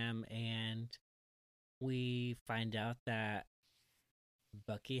with Sam, and we find out that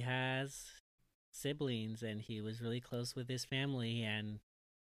Bucky has siblings and he was really close with his family, and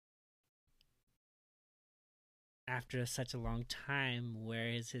after such a long time, where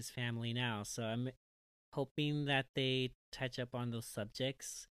is his family now? So I'm hoping that they touch up on those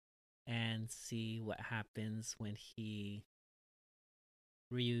subjects and see what happens when he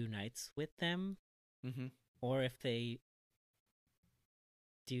reunites with them, or if they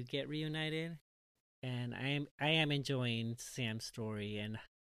do get reunited. And I am enjoying Sam's story and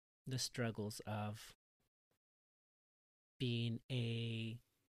the struggles of being a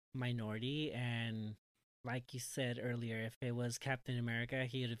minority, and like you said earlier, if it was Captain America,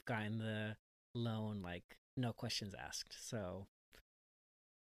 he would have gotten the loan, like, no questions asked. So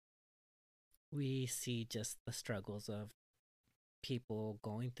we see just the struggles of people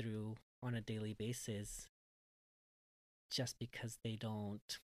going through on a daily basis just because they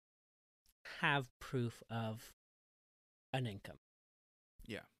don't have proof of an income.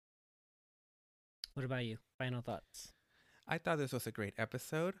 Yeah. What about you? Final thoughts? I thought this was a great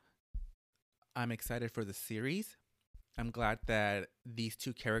episode. I'm excited for the series. I'm glad that these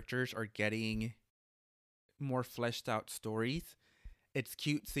two characters are getting more fleshed out stories. It's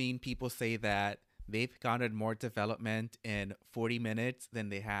cute seeing people say that they've gotten more development in 40 minutes than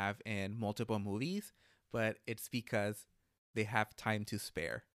they have in multiple movies, but it's because they have time to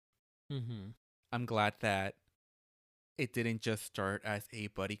spare. Mm-hmm. I'm glad that it didn't just start as a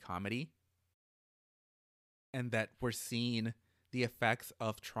buddy comedy, and that we're seeing the effects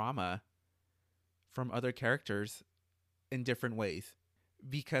of trauma from other characters in different ways.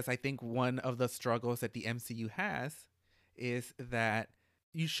 Because I think one of the struggles that the MCU has is that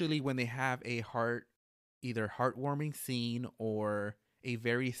usually when they have a either heartwarming scene or a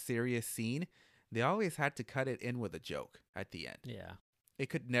very serious scene, they always had to cut it in with a joke at the end. Yeah. It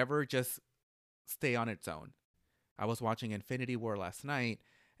could never just stay on its own. I was watching Infinity War last night,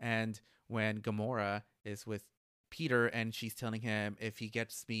 and when Gamora is with Peter and she's telling him, if he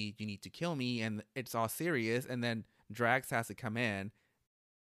gets me, you need to kill me, and it's all serious, and then Drax has to come in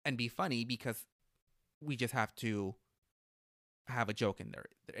and be funny because we just have to have a joke in there.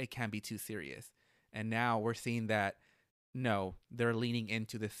 It can't be too serious. And now we're seeing that, no, they're leaning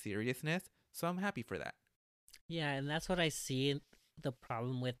into the seriousness, so I'm happy for that. Yeah, and that's what I see. The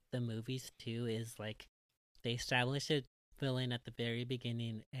problem with the movies too is like they establish a villain at the very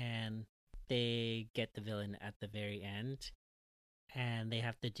beginning and they get the villain at the very end, and they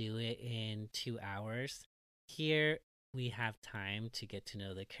have to do it in 2 hours. Here we have time to get to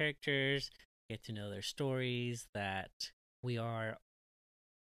know the characters, get to know their stories, that we are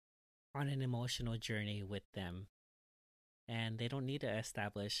on an emotional journey with them, and they don't need to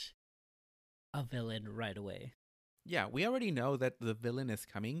establish a villain right away. Yeah, we already know that the villain is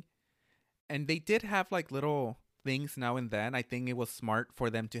coming. And they did have like little things now and then. I think it was smart for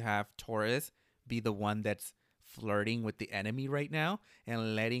them to have Torres be the one that's flirting with the enemy right now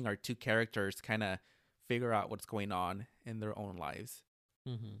and letting our two characters kind of figure out what's going on in their own lives.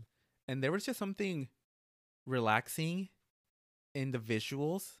 Mm-hmm. And there was just something relaxing in the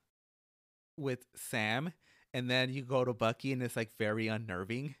visuals with Sam. And then you go to Bucky and it's like very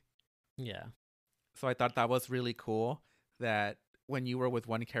unnerving. Yeah. So I thought that was really cool that when you were with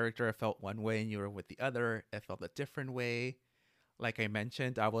one character, it felt one way, and you were with the other, it felt a different way. Like I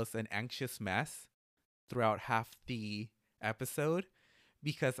mentioned, I was an anxious mess throughout half the episode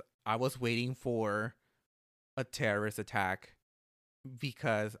because I was waiting for a terrorist attack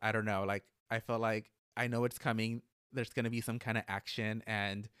because, I don't know, like I felt like I know it's coming. There's going to be some kind of action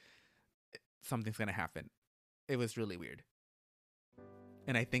and something's going to happen. It was really weird.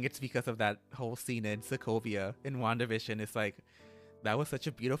 And I think it's because of that whole scene in Sokovia in WandaVision. It's like, that was such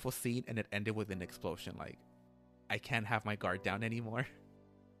a beautiful scene and it ended with an explosion. Like, I can't have my guard down anymore.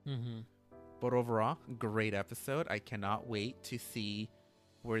 Mm-hmm. But overall, great episode. I cannot wait to see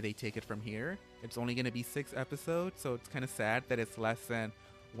where they take it from here. It's only going to be 6 episodes, so it's kind of sad that it's less than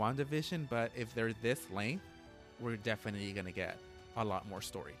WandaVision. But if they're this length, we're definitely going to get a lot more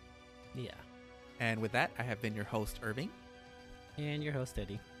story. Yeah. And with that, I have been your host, Irving. And your host,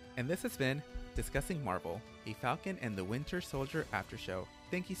 Eddie. And this has been Discussing Marvel, a Falcon and the Winter Soldier after show.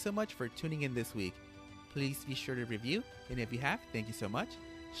 Thank you so much for tuning in this week. Please be sure to review, and if you have, thank you so much.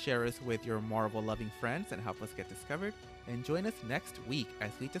 Share us with your Marvel-loving friends and help us get discovered. And join us next week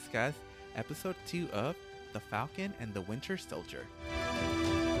as we discuss episode 2 of The Falcon and the Winter Soldier.